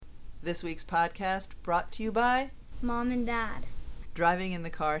This week's podcast brought to you by Mom and Dad. Driving in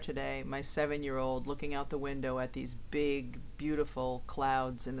the car today, my 7-year-old looking out the window at these big, beautiful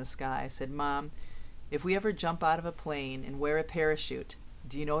clouds in the sky said, "Mom, if we ever jump out of a plane and wear a parachute,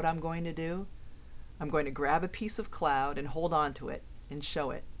 do you know what I'm going to do? I'm going to grab a piece of cloud and hold on to it and show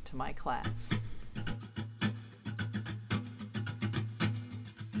it to my class."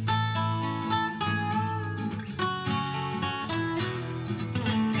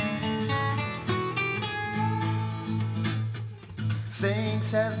 Saying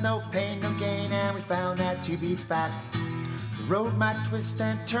says no pain, no gain, and we found that to be fact. The road might twist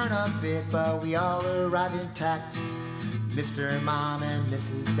and turn a bit, but we all arrive intact. Mr. Mom and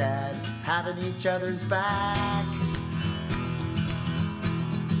Mrs. Dad having each other's back.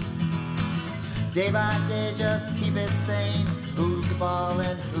 Day by day just to keep it sane. Who's the ball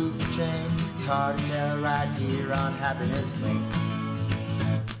and who's the chain? It's hard to tell right here on Happiness Lane.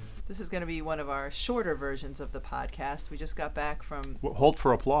 This is going to be one of our shorter versions of the podcast. We just got back from... Hold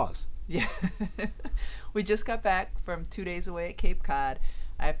for applause. Yeah. We just got back from 2 days away at Cape Cod.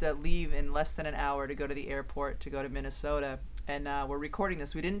 I have to leave in less than an hour to go to the airport to go to Minnesota. And we're recording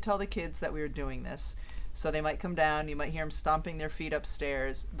this. We didn't tell the kids that we were doing this. So they might come down. You might hear them stomping their feet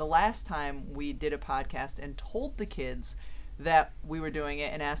upstairs. The last time we did a podcast and told the kids that we were doing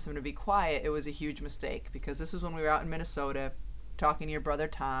it and asked them to be quiet, it was a huge mistake. Because this was when we were out in Minnesota talking to your brother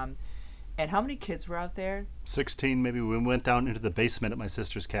Tom. And how many kids were out there? 16, maybe. We went down into the basement at my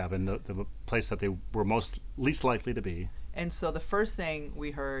sister's cabin, the place that they were least likely to be. And so the first thing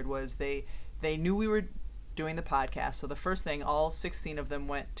we heard was they knew we were doing the podcast. So the first thing, all 16 of them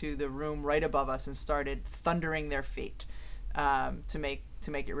went to the room right above us and started thundering their feet to make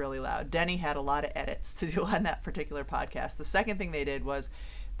it really loud. Denny had a lot of edits to do on that particular podcast. The second thing they did was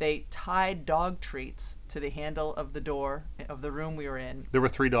they tied dog treats to the handle of the door of the room we were in. There were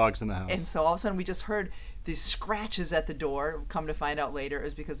 3 dogs in the house. And so all of a sudden we just heard these scratches at the door. Come to find out later, it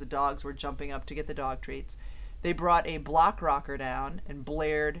was because the dogs were jumping up to get the dog treats. They brought a block rocker down and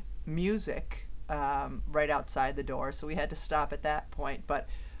blared music right outside the door. So we had to stop at that point. But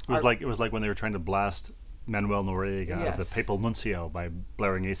it was like when they were trying to blast Manuel Noriega out of the Papal Nuncio by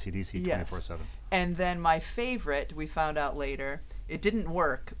blaring AC/DC 24/7. And then my favorite, we found out later, it didn't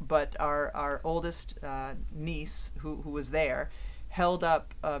work, but our oldest niece, who was there, held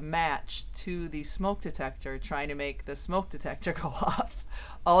up a match to the smoke detector, trying to make the smoke detector go off.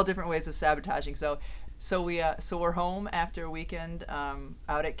 All different ways of sabotaging. So we're home after a weekend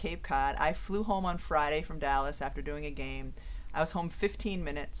out at Cape Cod. I flew home on Friday from Dallas after doing a game. I was home 15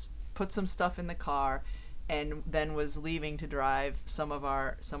 minutes, put some stuff in the car, and then was leaving to drive some of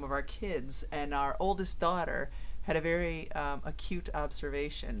our kids. And our oldest daughter had a very acute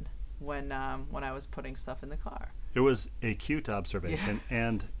observation when I was putting stuff in the car. It was a cute observation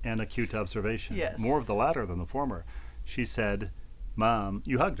and an acute observation. Yes. More of the latter than the former. She said, "Mom,"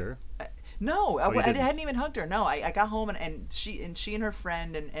 you hugged her. No, I hadn't even hugged her. No, I got home and she and her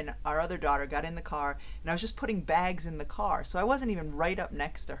friend and our other daughter got in the car, and I was just putting bags in the car, so I wasn't even right up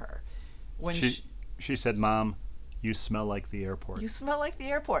next to her. When she said, "Mom, you smell like the airport." You smell like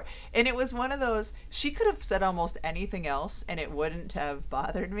the airport. And it was one of those, she could have said almost anything else and it wouldn't have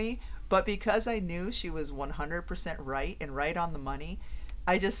bothered me. But because I knew she was 100% right and right on the money,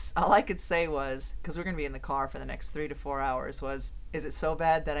 all I could say was, because we're going to be in the car for the next 3 to 4 hours, was, "Is it so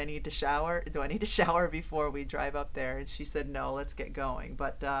bad that I need to shower? Do I need to shower before we drive up there?" And she said, "No, let's get going."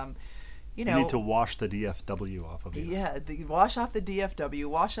 But, you need to wash the DFW off of you. Yeah, wash off the DFW,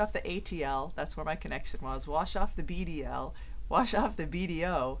 wash off the ATL. That's where my connection was. Wash off the BDL, wash off the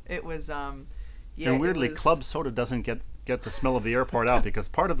BDO. It was, and weirdly, club soda doesn't get the smell of the airport out because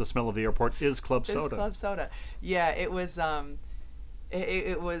part of the smell of the airport is club soda. Club soda. Yeah, it was.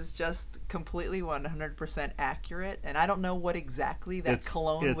 It was just completely 100% accurate, and I don't know what exactly that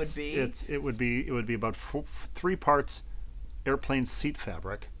cologne would be. It would be about 3 parts airplane seat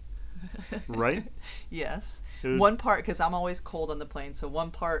fabric. Right? Yes. One part, because I'm always cold on the plane, so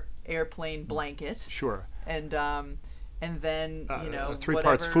 1 part airplane blanket. Sure. And then 3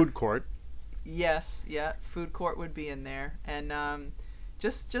 parts food court. Yes, yeah, food court would be in there, and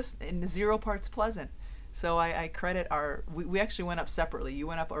just in 0 parts pleasant. So I credit we actually went up separately. You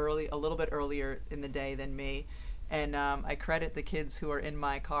went up early, a little bit earlier in the day than me, and I credit the kids who are in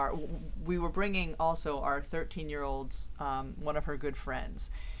my car. We were bringing also our 13-year-old's one of her good friends.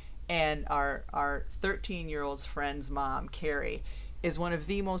 And our 13-year-old's friend's mom, Carrie, is one of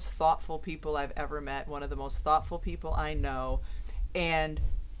the most thoughtful people I've ever met, one of the most thoughtful people I know. And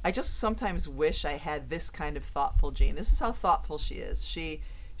I just sometimes wish I had this kind of thoughtful gene. This is how thoughtful she is. She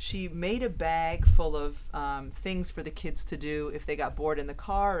she made a bag full of things for the kids to do if they got bored in the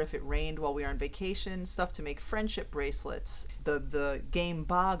car, or if it rained while we were on vacation, stuff to make friendship bracelets, the game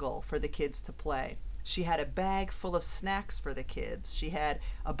Boggle for the kids to play. She had a bag full of snacks for the kids. She had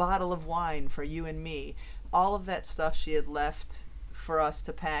a bottle of wine for you and me. All of that stuff she had left for us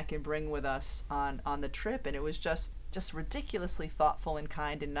to pack and bring with us on the trip, and it was just ridiculously thoughtful and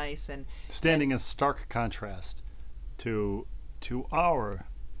kind and nice, and standing in stark contrast to our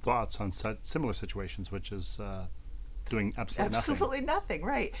thoughts on similar situations, which is doing absolutely nothing,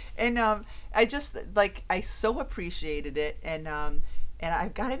 right? And I just I so appreciated it, and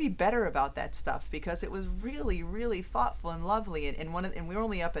I've got to be better about that stuff, because it was really, really thoughtful and lovely. And we were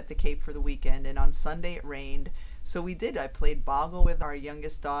only up at the Cape for the weekend, and on Sunday it rained. So I played Boggle with our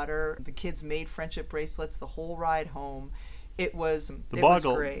youngest daughter. The kids made friendship bracelets the whole ride home. It was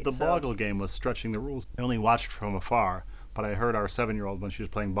great. The Boggle game was stretching the rules. I only watched from afar, but I heard our 7-year-old, when she was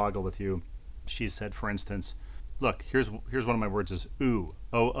playing Boggle with you, she said, for instance, look, here's one of my words is ooh,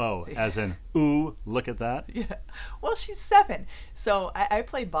 O-O, as in, ooh, look at that. Yeah. Well, she's 7. So I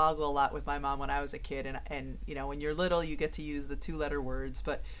played Boggle a lot with my mom when I was a kid. And when you're little, you get to use the 2-letter words.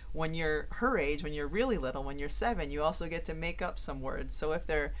 But when you're her age, when you're really little, when you're 7, you also get to make up some words. So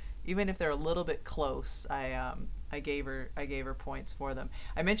even if they're a little bit close, I gave her points for them.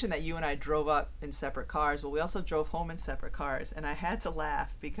 I mentioned that you and I drove up in separate cars, but we also drove home in separate cars. And I had to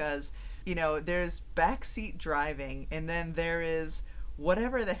laugh because there's backseat driving, and then there is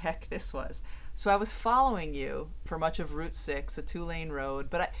whatever the heck this was. So I was following you for much of Route 6, a 2-lane road,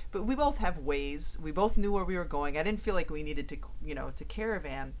 but we both have Waze. We both knew where we were going. I didn't feel like we needed to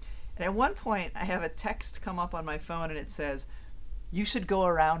caravan. And at one point, I have a text come up on my phone, and it says, "You should go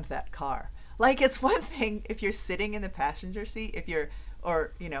around that car." Like, it's one thing if you're sitting in the passenger seat,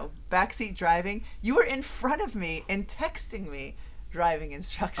 backseat driving. You were in front of me and texting me driving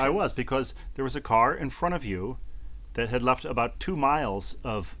instructions. I was, because there was a car in front of you that had left about 2 miles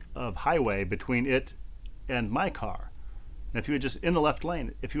of highway between it and my car. And if you had just, in the left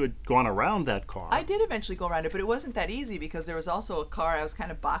lane, if you had gone around that car... I did eventually go around it, but it wasn't that easy, because there was also a car, I was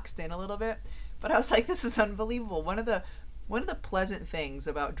kind of boxed in a little bit. But I was like, this is unbelievable. One of the pleasant things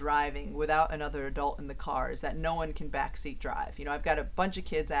about driving without another adult in the car is that no one can backseat drive. I've got a bunch of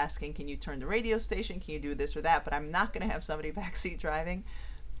kids asking, can you turn the radio station? Can you do this or that? But I'm not going to have somebody backseat driving.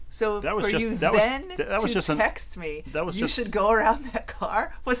 So text me, you should go around that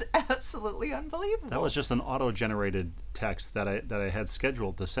car, was absolutely unbelievable. That was just an auto-generated text that I had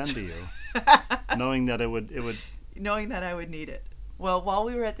scheduled to send to you, knowing that it would. Knowing that I would need it. Well, while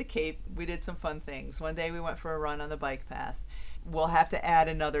we were at the Cape, we did some fun things. One day we went for a run on the bike path. We'll have to add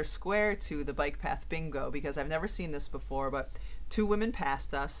another square to the bike path bingo, because I've never seen this before, but 2 women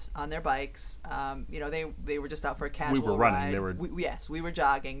passed us on their bikes. They were just out for a casual ride. We were running. Yes, we were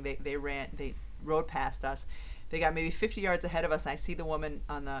jogging. They rode past us. They got maybe 50 yards ahead of us, and I see the woman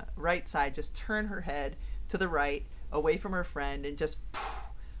on the right side just turn her head to the right, away from her friend, and just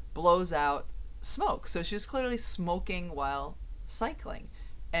blows out smoke. So she was clearly smoking while cycling,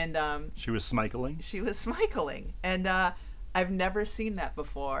 and she was smikeling, and I've never seen that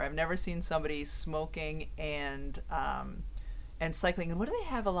before. I've never seen somebody smoking and cycling. And what do they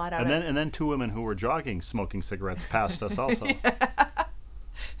have a lot out of? And then 2 women who were jogging, smoking cigarettes, passed us also.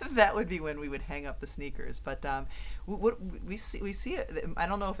 That would be when we would hang up the sneakers. But we see it. I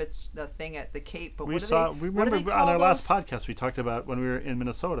don't know if it's the thing at the Cape, but remember on our last podcast we talked about when we were in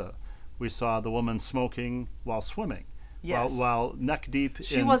Minnesota. We saw the woman smoking while swimming. Yes. While neck deep.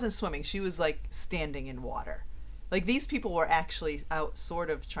 She wasn't swimming. She was like standing in water. Like, these people were actually out sort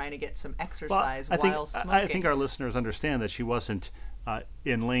of trying to get some exercise while smoking. I think our listeners understand that she wasn't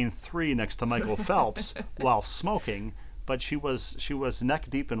in lane 3 next to Michael Phelps while smoking, but she was neck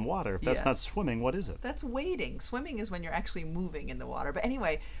deep in water. If that's not swimming, what is it? That's wading. Swimming is when you're actually moving in the water. But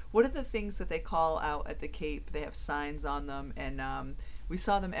anyway, what are the things that they call out at the Cape? They have signs on them, and we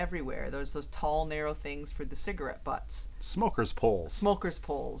saw them everywhere. There's those tall, narrow things for the cigarette butts. Smokers'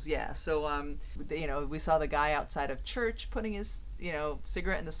 poles, yeah. So, we saw the guy outside of church putting his,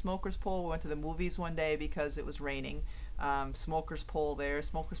 cigarette in the smoker's pole. We went to the movies one day because it was raining. Smoker's pole there,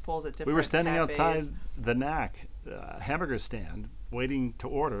 smoker's poles at different We were standing cafes. outside the Knack hamburger stand waiting to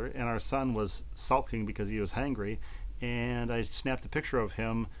order, and our son was sulking because he was hangry, and I snapped a picture of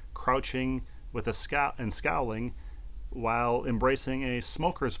him crouching with a scowling while embracing a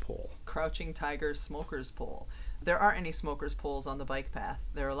smoker's pole. Crouching tiger smoker's pole. There aren't any smoker's poles on the bike path.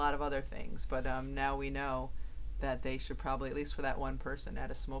 There are a lot of other things, but now we know that they should probably, at least for that one person,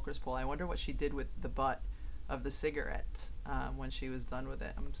 add a smoker's pole. I wonder what she did with the butt of the cigarette when she was done with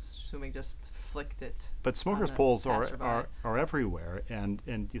it. I'm assuming just flicked it. But smokers' on the poles passerby. are everywhere, and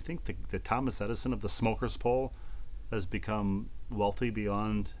do you think the Thomas Edison of the smokers' pole has become wealthy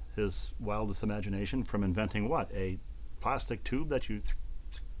beyond his wildest imagination from inventing what, a plastic tube that you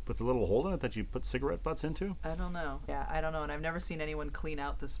with a little hole in it that you put cigarette butts into? I don't know. Yeah, I don't know, and I've never seen anyone clean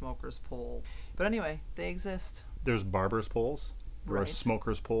out the smoker's pole. But anyway, they exist. There's barber's poles. There are Right.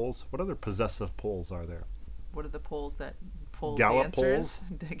 smokers' poles. What other possessive poles are there? What are the poles that pull Gallop dancers?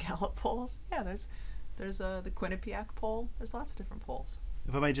 The Gallop poles? Yeah, there's the Quinnipiac pole. There's lots of different poles.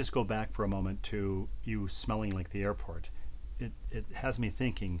 If I might just go back for a moment to you smelling like the airport, it has me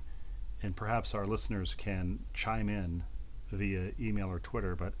thinking, and perhaps our listeners can chime in via email or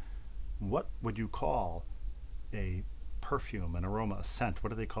Twitter, but what would you call a perfume, an aroma, a scent?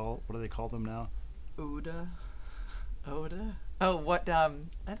 What do they call them now? Oda. Oh, what? I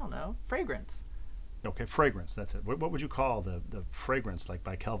don't know. Fragrance. Okay, fragrance, that's it. What would you call the fragrance, like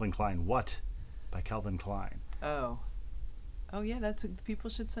by Calvin Klein? What by Calvin Klein? Oh yeah. People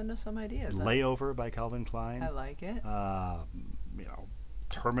should send us some ideas. Layover by Calvin Klein. I like it.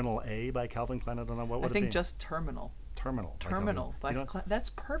 Terminal A by Calvin Klein. I don't know what would I think it be. just Terminal. Terminal. Terminal. By Calvin. That's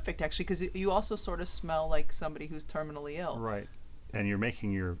perfect, actually, because you also sort of smell like somebody who's terminally ill. Right. And you're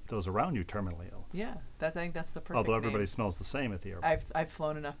making those around you terminally ill. Yeah, I think that's the perfect Although everybody name. smells the same at the airport. I've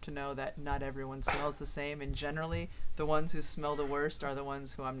flown enough to know that not everyone smells the same, and generally the ones who smell the worst are the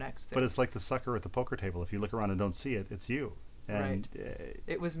ones who I'm next to. But it's like the sucker at the poker table. If you look around and don't see it, it's you. And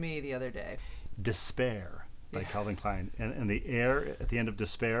It was me the other day. Despair by Yeah. Calvin Klein. And the air at the end of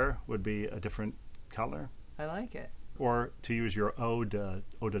despair would be a different color. I like it. Or to use your eau de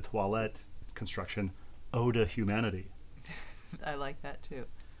toilette construction, eau de humanity. I like that too.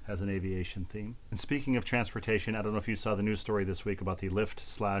 Has an aviation theme. And speaking of transportation, I don't know if you saw the news story this week about the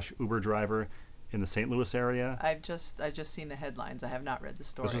Lyft/Uber driver in the St. Louis area. I just seen the headlines. I have not read the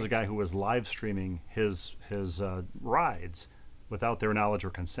story. This was a guy who was live streaming his rides without their knowledge or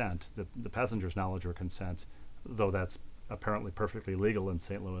consent, the passenger's knowledge or consent, though that's apparently perfectly legal in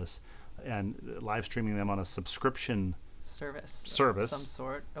St. Louis, and live streaming them on a subscription service Service. of some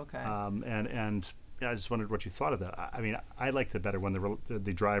sort. Okay. and yeah, I just wondered what you thought of that. I mean, I liked it better when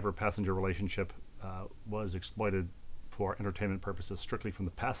the driver-passenger relationship was exploited for entertainment purposes, strictly from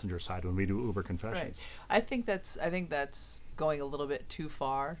the passenger side when we do Uber confessions. Right. I think that's going a little bit too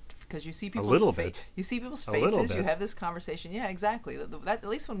far, because you see people's little bit. You see people's A little faces. You bit. have this conversation. Yeah, exactly. At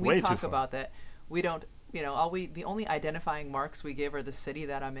least when we Way too talk far. about that, we don't. The only identifying marks we give are the city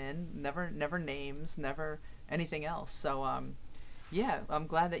that I'm in. Never names. Never anything else. So yeah, I'm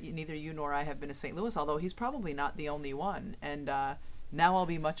glad that neither you nor I have been to St. Louis, although he's probably not the only one. And now I'll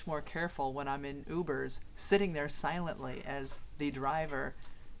be much more careful when I'm in Ubers, sitting there silently as the driver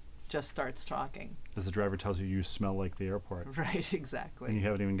just starts talking. As the driver tells you, you smell like the airport, Right, exactly. and you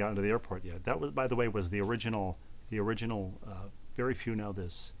haven't even gotten to the airport yet. That was, by the way, was the original. Very few know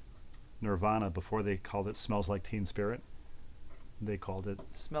this. Nirvana, before they called it "Smells Like Teen Spirit," they called it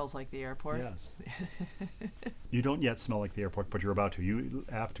Smells like the airport. Yes. You don't yet smell like the airport, but you're about to. You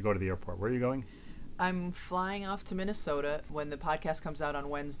have to go to the airport. Where are you going? I'm flying off to Minnesota. When the podcast comes out on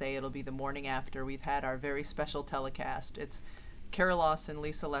Wednesday, it'll be the morning after. We've had our very special telecast. It's Kara Lawson,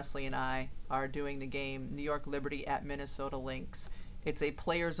 Lisa Leslie, and I are doing the game New York Liberty at Minnesota Lynx. It's a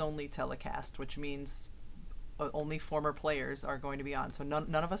players-only telecast, which means only former players are going to be on. So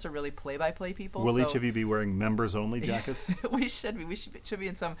none of us are really play-by-play people. Will so each of you be wearing members-only jackets? we should be. We should be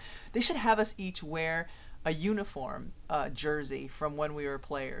in some. They should have us each wear a uniform jersey from when we were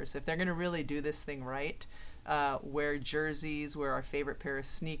players. If they're going to really do this thing right, wear jerseys, wear our favorite pair of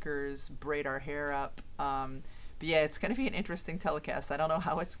sneakers, braid our hair up. But yeah, it's going to be an interesting telecast. I don't know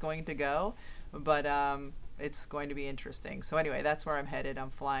how it's going to go, but it's going to be interesting. So anyway, that's where I'm headed. I'm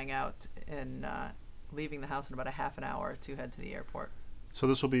flying out and leaving the house in about a half an hour to head to the airport. So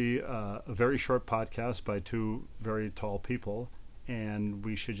this will be a very short podcast by two very tall people, and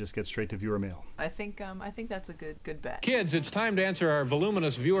we should just get straight to viewer mail. I think that's a good bet. Kids, it's time to answer our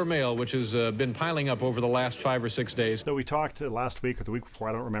voluminous viewer mail, which has been piling up over the last 5 or 6 days. So we talked last week or the week before,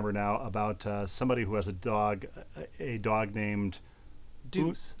 I don't remember now, about somebody who has a dog named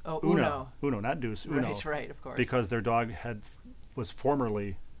Deuce. Uno. Uno, not Deuce. Uno. Right, of course. Because their dog was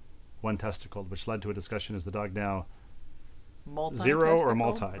formerly one-testicled, which led to a discussion: is the dog now zero or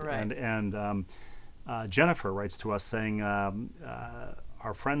multi? Right. And Jennifer writes to us saying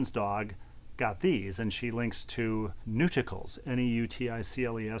our friend's dog got these, and she links to Neuticles,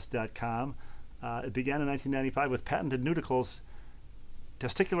 neuticles.com. It began in 1995 with patented Neuticles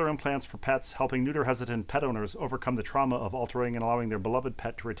testicular implants for pets, helping neuter-hesitant pet owners overcome the trauma of altering and allowing their beloved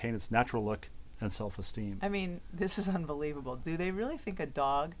pet to retain its natural look and self-esteem. I mean, this is unbelievable. Do they really think a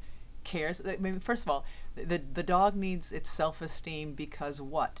dog cares? I mean, first of all, the dog needs its self-esteem because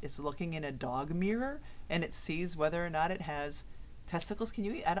what? It's looking in a dog mirror and it sees whether or not it has testicles. Can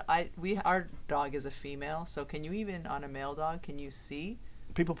you? Our dog is a female, so can you even on a male dog? Can you see?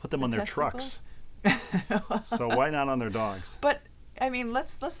 People put them on their trucks, so why not on their dogs? But I mean,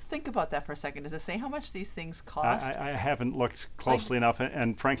 let's think about that for a second. Does it say how much these things cost? I haven't looked closely enough,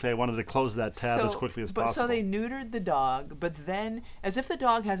 and frankly, I wanted to close that tab as quickly as possible. So they neutered the dog, but then, as if the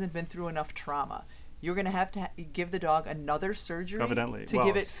dog hasn't been through enough trauma, you're going to have to give the dog another surgery evidently to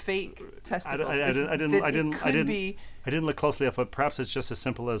give it fake testicles. I didn't look closely enough, but perhaps it's just as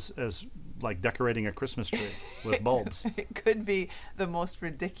simple as like decorating a Christmas tree with bulbs. It could be the most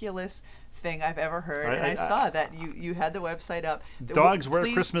ridiculous thing I've ever heard. I saw that you had the website up. Dogs wear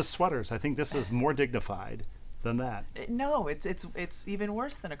Christmas sweaters. I think this is more dignified than that. No, it's even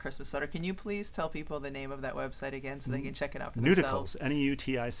worse than a Christmas sweater. Can you please tell people the name of that website again so they can check it out for themselves?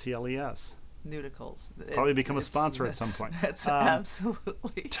 Neuticles, Neuticles. Neuticles. Probably become a sponsor at some point. That's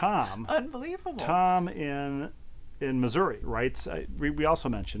absolutely Tom. Unbelievable. Tom in Missouri writes, we also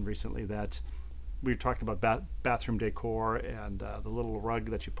mentioned recently that we talked about bathroom decor and the little rug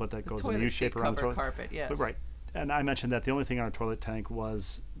that you put that goes in a U-shape around the toilet. Carpet, yes. But, right. And I mentioned that the only thing on our toilet tank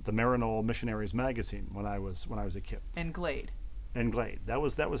was the Maryknoll Missionaries magazine when I was a kid. And Glade. That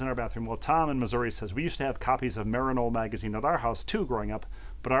was in our bathroom. Well, Tom in Missouri says, we used to have copies of Maryknoll magazine at our house too growing up,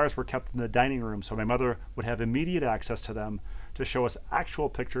 but ours were kept in the dining room, so my mother would have immediate access to them to show us actual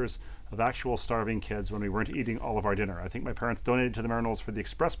pictures of actual starving kids when we weren't eating all of our dinner. I think my parents donated to the Maryknolls for the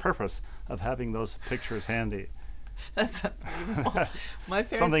express purpose of having those pictures handy. That's unbelievable. My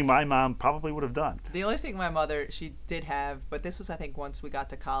parents, something my mom probably would have done. The only thing my mother, she did have, but this was, I think, once we got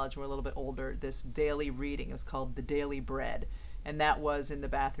to college, we're a little bit older, this daily reading. It was called The Daily Bread. And that was in the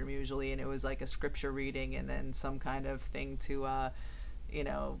bathroom usually, and it was like a scripture reading and then some kind of thing to,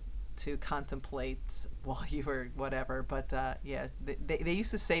 to contemplate while you were whatever. But yeah, they used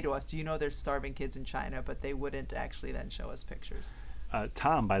to say to us, do you know there's starving kids in China? But they wouldn't actually then show us pictures.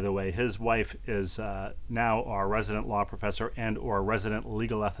 Tom, by the way, his wife is now our resident law professor and or resident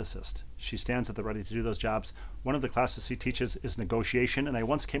legal ethicist. She stands at the ready to do those jobs. One of the classes she teaches is negotiation, and I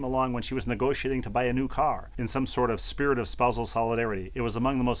once came along when she was negotiating to buy a new car in some sort of spirit of spousal solidarity. It was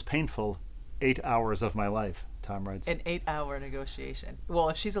among the most painful 8 hours of my life, Tom writes. An 8-hour negotiation. Well,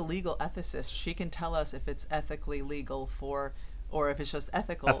 if she's a legal ethicist, she can tell us if it's ethically legal for... or if it's just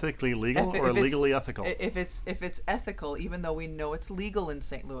ethical. Ethically legal or legally ethical? If it's ethical, even though we know it's legal in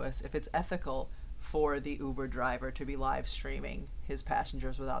St. Louis, if it's ethical for the Uber driver to be live streaming his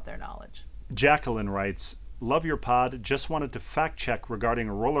passengers without their knowledge. Jacqueline writes, love your pod, just wanted to fact check regarding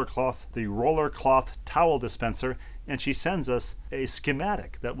the roller cloth towel dispenser, and she sends us a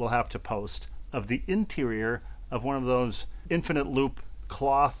schematic that we'll have to post of the interior of one of those infinite loop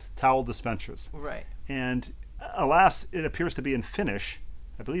cloth towel dispensers. Right. And alas, it appears to be in Finnish.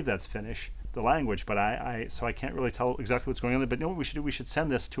 I believe that's Finnish, the language, but so I can't really tell exactly what's going on there. But you know what we should do? We should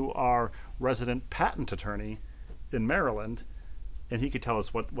send this to our resident patent attorney in Maryland, and he could tell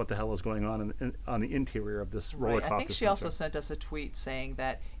us what the hell is going on on the interior of this roller cloth I think dispenser. she also sent us a tweet saying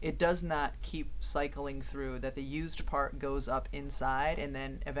that it does not keep cycling through, that the used part goes up inside, and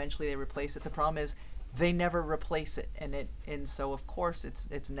then eventually they replace it. The problem is they never replace it, and so of course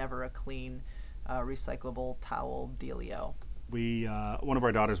it's never a clean recyclable towel dealio. We one of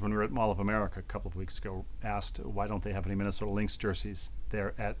our daughters, when we were at Mall of America a couple of weeks ago, asked why don't they have any Minnesota Lynx jerseys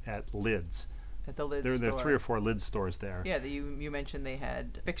there at Lids. At the Lids store. There are 3 or 4 Lids stores there. Yeah, you mentioned they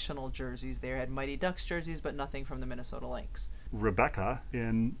had fictional jerseys. They had Mighty Ducks jerseys, but nothing from the Minnesota Lynx. Rebecca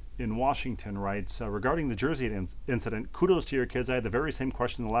in Washington writes, regarding the jersey incident, kudos to your kids. I had the very same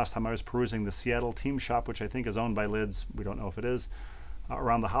question the last time I was perusing the Seattle team shop, which I think is owned by Lids. We don't know if it is.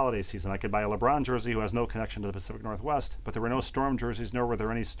 Around the holiday season, I could buy a LeBron jersey who has no connection to the Pacific Northwest, but there were no Storm jerseys, nor were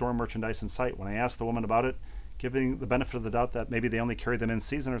there any Storm merchandise in sight. When I asked the woman about it, giving the benefit of the doubt that maybe they only carried them in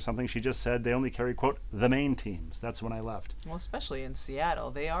season or something, she just said they only carry, quote, the main teams. That's when I left. Well, especially in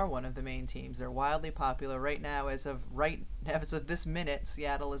Seattle, they are one of the main teams. They're wildly popular right now. As of this minute,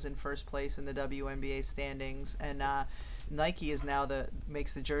 Seattle is in first place in the WNBA standings, and Nike is now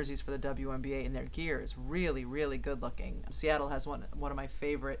makes the jerseys for the WNBA, and their gear is really, really good looking. Seattle has one of my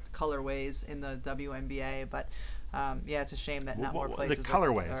favorite colorways in the WNBA, but yeah, it's a shame that not more places. The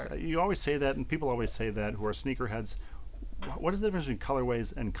colorways. You always say that, and people always say that who are sneakerheads. What is the difference between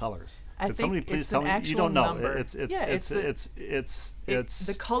colorways and colors? Could somebody please tell me? You don't know. Number. It's the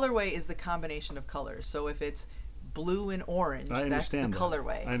colorway is the combination of colors. So if it's blue and orange, that's the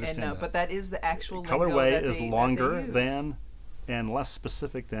colorway. I understand that. But that is the actual colorway lingo is longer than and less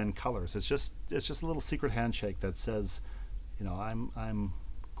specific than colors. It's just a little secret handshake that says, I'm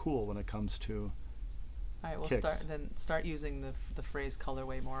cool when it comes to All right, we'll kicks. start using the phrase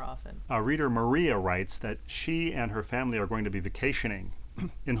colorway more often. Reader Maria writes that she and her family are going to be vacationing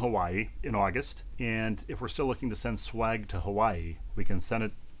in Hawaii in August, and if we're still looking to send swag to Hawaii, we can send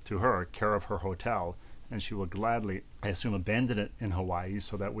it to her, care of her hotel, and she will gladly, I assume, abandon it in Hawaii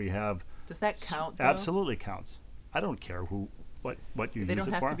so that we have... Does that count, though? Absolutely counts. I don't care what you They use don't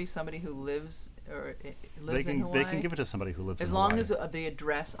it have for. to be somebody who lives They in Hawaii? They can give it to somebody who lives in As Hawaii. long as the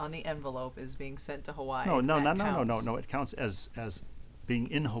address on the envelope is being sent to Hawaii. No. that counts. It counts as being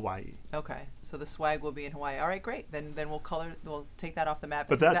in Hawaii. Okay, so the swag will be in Hawaii. All right, great. Then we'll take that off the map.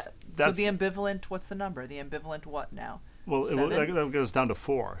 But so that's so the ambivalent. What's the number? The ambivalent what now? Well, that would get us down to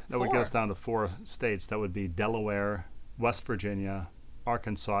 4. That would get us Four. down to 4 states. That would be Delaware, West Virginia,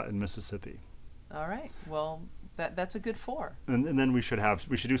 Arkansas, and Mississippi. All right. Well, that's a good 4. And then we should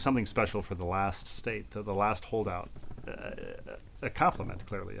do something special for the last state, the last holdout. A compliment,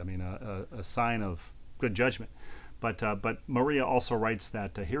 clearly. I mean, a sign of good judgment. But Maria also writes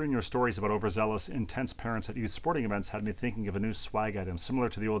that hearing your stories about overzealous, intense parents at youth sporting events had me thinking of a new swag item similar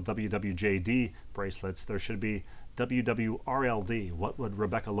to the old WWJD bracelets. There should be WWRLD. What would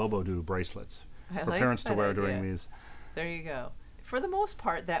Rebecca Lobo do bracelets I for like parents to that wear idea. during these? There you go. For the most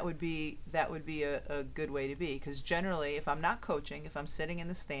part, that would be a good way to be, because generally, if I'm not coaching, if I'm sitting in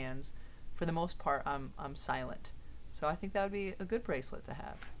the stands, for the most part, I'm silent. So I think that would be a good bracelet to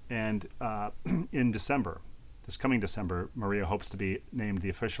have. And in December, this coming December, Maria hopes to be named the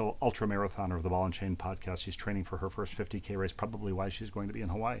official ultra-marathoner of the Ball and Chain podcast. She's training for her first 50K race, probably why she's going to be in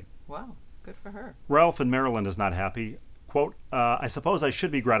Hawaii. Wow, good for her. Ralph in Maryland is not happy. Quote, I suppose I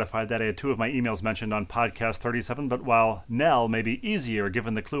should be gratified that I had 2 of my emails mentioned on podcast 37, but while Nell may be easier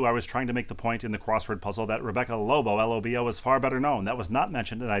given the clue, I was trying to make the point in the crossword puzzle that Rebecca Lobo, L-O-B-O, is far better known. That was not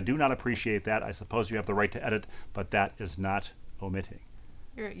mentioned, and I do not appreciate that. I suppose you have the right to edit, but that is not omitting.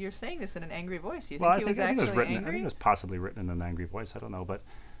 You're saying this in an angry voice. You think Well, he was I think it was actually written. I angry? think it was possibly written in an angry voice. I don't know, but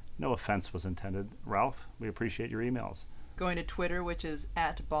no offense was intended. Ralph, we appreciate your emails. Going to Twitter, which is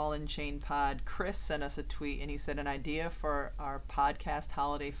 @BallAndChainPod, Chris sent us a tweet, and he said an idea for our podcast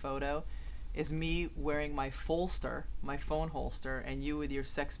holiday photo is me wearing my Folster, my phone holster, and you with your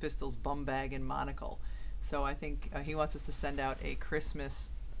Sex Pistols bum bag and monocle. So I think he wants us to send out a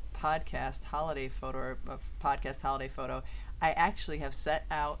Christmas podcast holiday photo, or a podcast holiday photo. I actually have set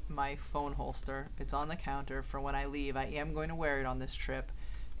out my phone holster. It's on the counter for when I leave. I am going to wear it on this trip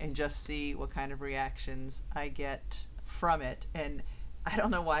and just see what kind of reactions I get from it. And I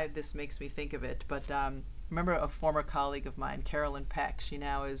don't know why this makes me think of it, but remember a former colleague of mine, Carolyn Peck. She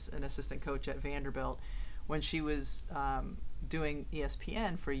now is an assistant coach at Vanderbilt. When she was doing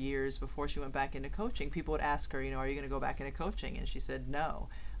ESPN for years before she went back into coaching, people would ask her, are you going to go back into coaching? And she said, no.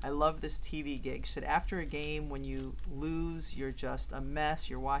 I love this TV gig. She said, after a game, when you lose, you're just a mess.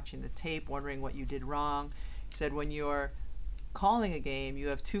 You're watching the tape, wondering what you did wrong. She said, when you're calling a game, you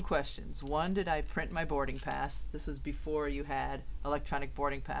have 2 questions. One, did I print my boarding pass? This was before you had electronic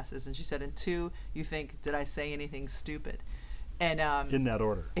boarding passes. And she said, and 2, you think, did I say anything stupid? And In that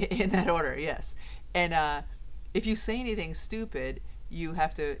order. in that order, yes. And if you say anything stupid, you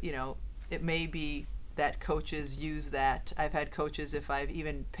have to, it may be that coaches use that. I've had coaches, if I've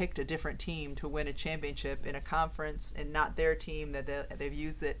even picked a different team to win a championship in a conference and not their team, that they've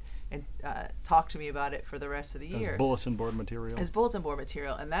used it and talked to me about it for the rest of the year. As bulletin board material. As bulletin board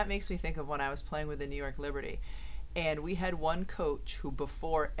material. And that makes me think of when I was playing with the New York Liberty. And we had one coach who,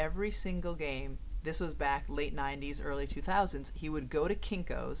 before every single game, this was back late 90s, early 2000s, he would go to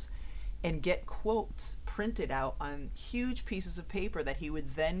Kinko's and get quotes printed out on huge pieces of paper that he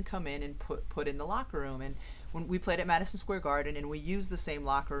would then come in and put in the locker room. And when we played at Madison Square Garden, and we used the same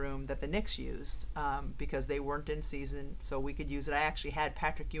locker room that the Knicks used because they weren't in season, so we could use it. I actually had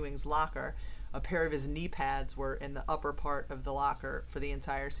Patrick Ewing's locker. A pair of his knee pads were in the upper part of the locker for the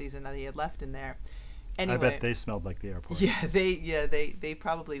entire season that he had left in there. Anyway, I bet they smelled like the airport. Yeah, they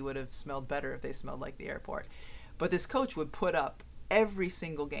probably would have smelled better if they smelled like the airport. But this coach would put up every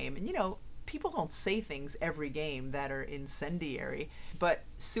single game, and people don't say things every game that are incendiary. But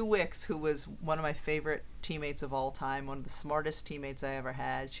Sue Wicks, who was one of my favorite teammates of all time, one of the smartest teammates I ever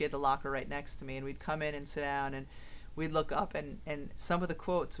had, she had the locker right next to me, and we'd come in and sit down, and we'd look up, and some of the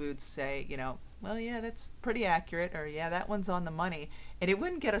quotes we would say, well, yeah, that's pretty accurate, or yeah, that one's on the money. And it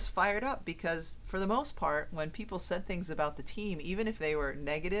wouldn't get us fired up because, for the most part, when people said things about the team, even if they were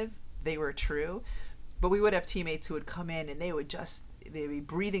negative, they were true. But we would have teammates who would come in and they'd be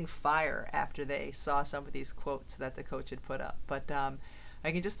breathing fire after they saw some of these quotes that the coach had put up. But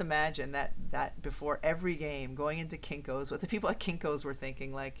I can just imagine that before every game, going into Kinko's, what the people at Kinko's were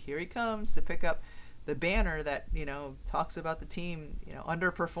thinking, like, here he comes to pick up the banner that, talks about the team,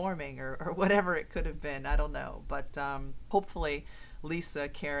 underperforming or whatever it could have been. I don't know. But hopefully Lisa,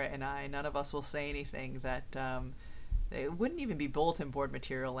 Kara, and I, none of us will say anything that it wouldn't even be bulletin board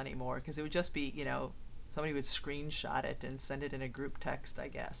material anymore, because it would just be, somebody would screenshot it and send it in a group text, I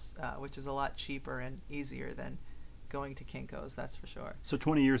guess, which is a lot cheaper and easier than going to Kinko's, that's for sure. So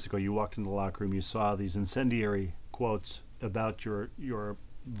 20 years ago, you walked into the locker room, you saw these incendiary quotes about your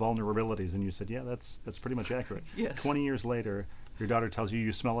vulnerabilities, and you said, yeah, that's pretty much accurate. Yes. 20 years later, your daughter tells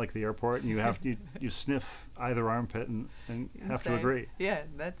you smell like the airport, and you sniff either armpit and have to agree. Yeah,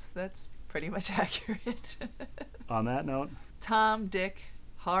 that's pretty much accurate. On that note, Tom, Dick,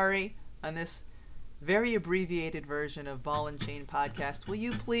 Hari, on this very abbreviated version of Ball and Chain podcast, will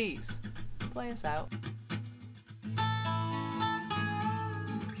you please play us out?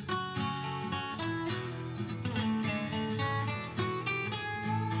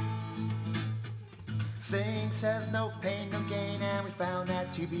 Saying says no pain, no gain, and we found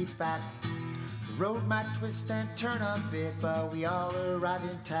that to be fact. The road might twist and turn a bit, but we all arrive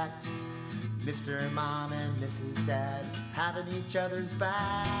intact. Mr. Mom and Mrs. Dad having each other's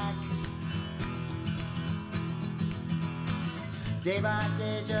back. Day by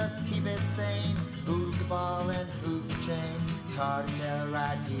day just to keep it sane. Who's the ball and who's the chain? It's hard to tell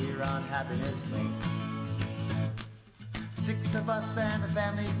right here on Happiness Lane. 6 of us and the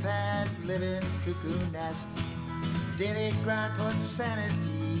family pet live in this cuckoo nest. Daily grind puts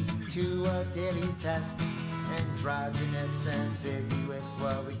sanity to a daily test. Androgynous, ambiguous,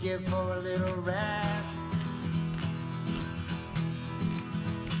 what we give for a little rest.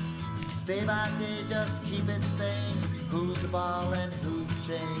 Day by day just to keep it sane. Who's the ball and who's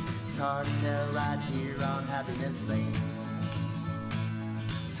the chain? It's hard to tell right here on Happiness Lane.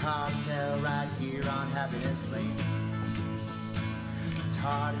 It's hard to tell right here on Happiness Lane. It's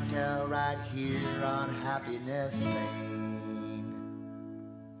hard to tell right here on Happiness Lane.